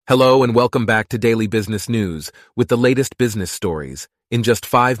Hello and welcome back to Daily Business News with the latest business stories in just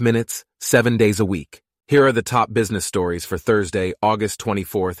 5 minutes, 7 days a week. Here are the top business stories for Thursday, August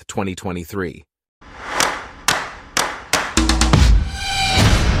 24th, 2023.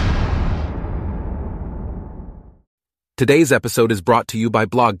 Today's episode is brought to you by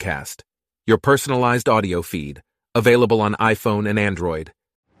Blogcast, your personalized audio feed, available on iPhone and Android.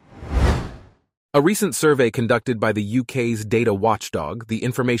 A recent survey conducted by the UK's data watchdog, the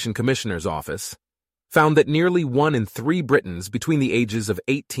Information Commissioner's Office, found that nearly 1 in 3 Britons between the ages of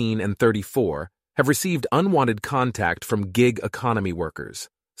 18 and 34 have received unwanted contact from gig economy workers,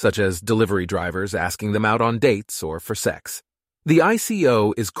 such as delivery drivers asking them out on dates or for sex. The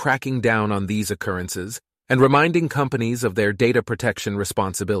ICO is cracking down on these occurrences and reminding companies of their data protection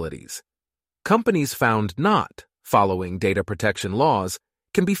responsibilities. Companies found not following data protection laws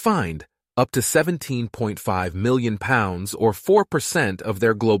can be fined up to £17.5 million or 4% of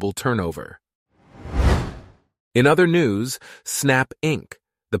their global turnover. In other news, Snap Inc.,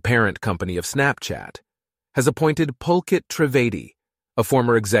 the parent company of Snapchat, has appointed Pulkit Trivedi, a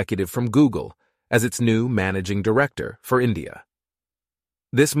former executive from Google, as its new managing director for India.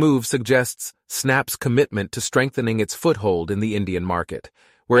 This move suggests Snap's commitment to strengthening its foothold in the Indian market,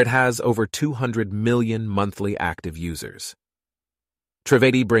 where it has over 200 million monthly active users.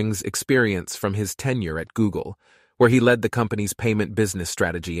 Trivedi brings experience from his tenure at Google, where he led the company's payment business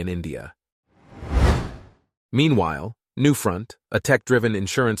strategy in India. Meanwhile, Newfront, a tech-driven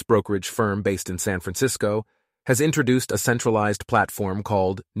insurance brokerage firm based in San Francisco, has introduced a centralized platform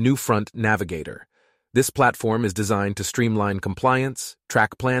called Newfront Navigator. This platform is designed to streamline compliance,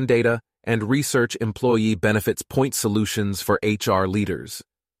 track plan data, and research employee benefits point solutions for HR leaders.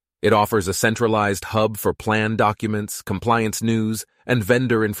 It offers a centralized hub for plan documents, compliance news, and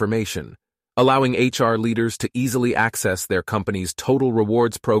vendor information, allowing HR leaders to easily access their company's total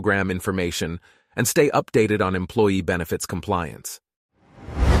rewards program information and stay updated on employee benefits compliance.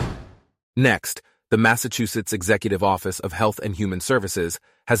 Next, the Massachusetts Executive Office of Health and Human Services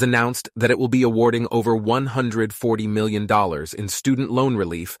has announced that it will be awarding over $140 million in student loan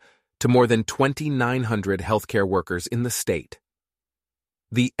relief to more than 2,900 healthcare workers in the state.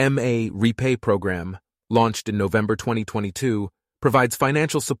 The MA Repay program, launched in November 2022, provides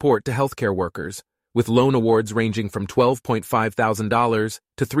financial support to healthcare workers, with loan awards ranging from $12,500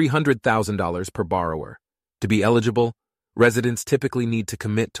 to $300,000 per borrower. To be eligible, residents typically need to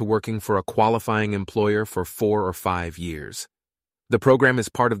commit to working for a qualifying employer for 4 or 5 years. The program is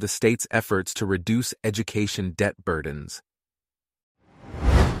part of the state's efforts to reduce education debt burdens.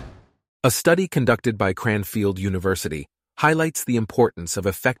 A study conducted by Cranfield University highlights the importance of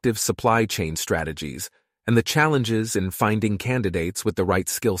effective supply chain strategies and the challenges in finding candidates with the right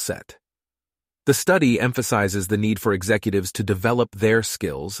skill set. The study emphasizes the need for executives to develop their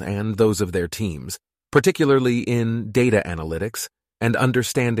skills and those of their teams, particularly in data analytics and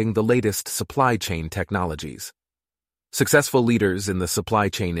understanding the latest supply chain technologies. Successful leaders in the supply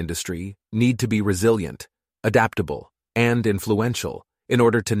chain industry need to be resilient, adaptable, and influential in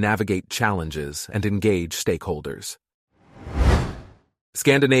order to navigate challenges and engage stakeholders.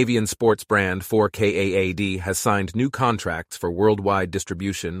 Scandinavian sports brand 4KAAD has signed new contracts for worldwide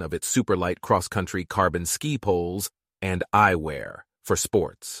distribution of its superlight cross-country carbon ski poles and eyewear for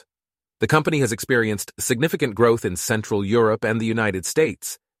sports. The company has experienced significant growth in Central Europe and the United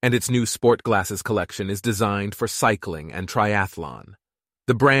States, and its new sport glasses collection is designed for cycling and triathlon.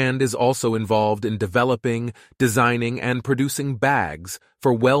 The brand is also involved in developing, designing, and producing bags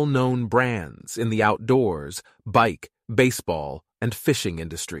for well-known brands in the outdoors, bike, baseball, and fishing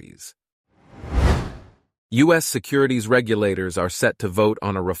industries. U.S. securities regulators are set to vote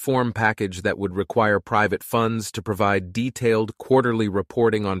on a reform package that would require private funds to provide detailed quarterly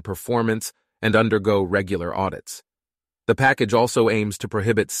reporting on performance and undergo regular audits. The package also aims to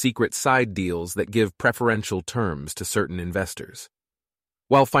prohibit secret side deals that give preferential terms to certain investors.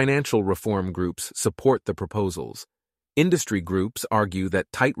 While financial reform groups support the proposals, industry groups argue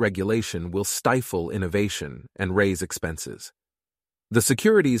that tight regulation will stifle innovation and raise expenses. The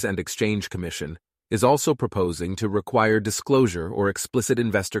Securities and Exchange Commission is also proposing to require disclosure or explicit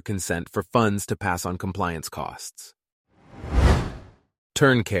investor consent for funds to pass on compliance costs.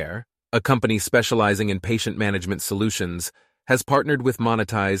 TurnCare, a company specializing in patient management solutions, has partnered with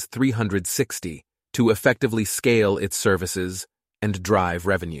Monetize 360 to effectively scale its services and drive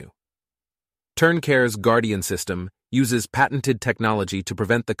revenue. TurnCare's Guardian system uses patented technology to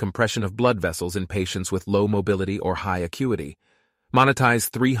prevent the compression of blood vessels in patients with low mobility or high acuity. Monetize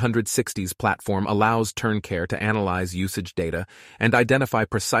 360's platform allows TurnCare to analyze usage data and identify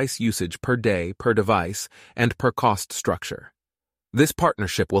precise usage per day, per device, and per cost structure. This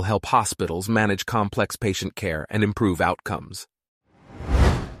partnership will help hospitals manage complex patient care and improve outcomes.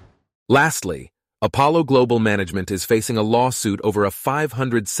 Lastly, Apollo Global Management is facing a lawsuit over a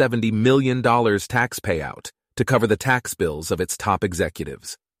 $570 million tax payout to cover the tax bills of its top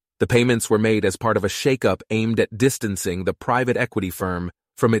executives. The payments were made as part of a shakeup aimed at distancing the private equity firm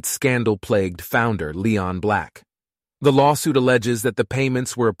from its scandal-plagued founder, Leon Black. The lawsuit alleges that the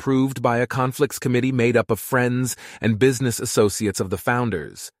payments were approved by a conflicts committee made up of friends and business associates of the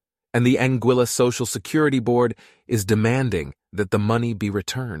founders, and the Anguilla Social Security Board is demanding that the money be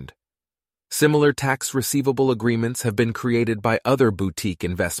returned. Similar tax receivable agreements have been created by other boutique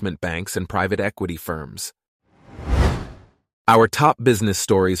investment banks and private equity firms. Our top business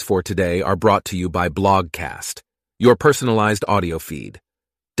stories for today are brought to you by Blogcast, your personalized audio feed.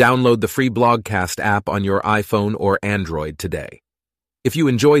 Download the free Blogcast app on your iPhone or Android today. If you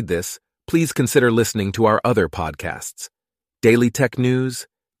enjoyed this, please consider listening to our other podcasts: Daily Tech News,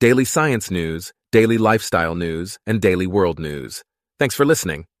 Daily Science News, Daily Lifestyle News, and Daily World News. Thanks for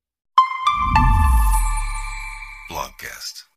listening. Blogcast.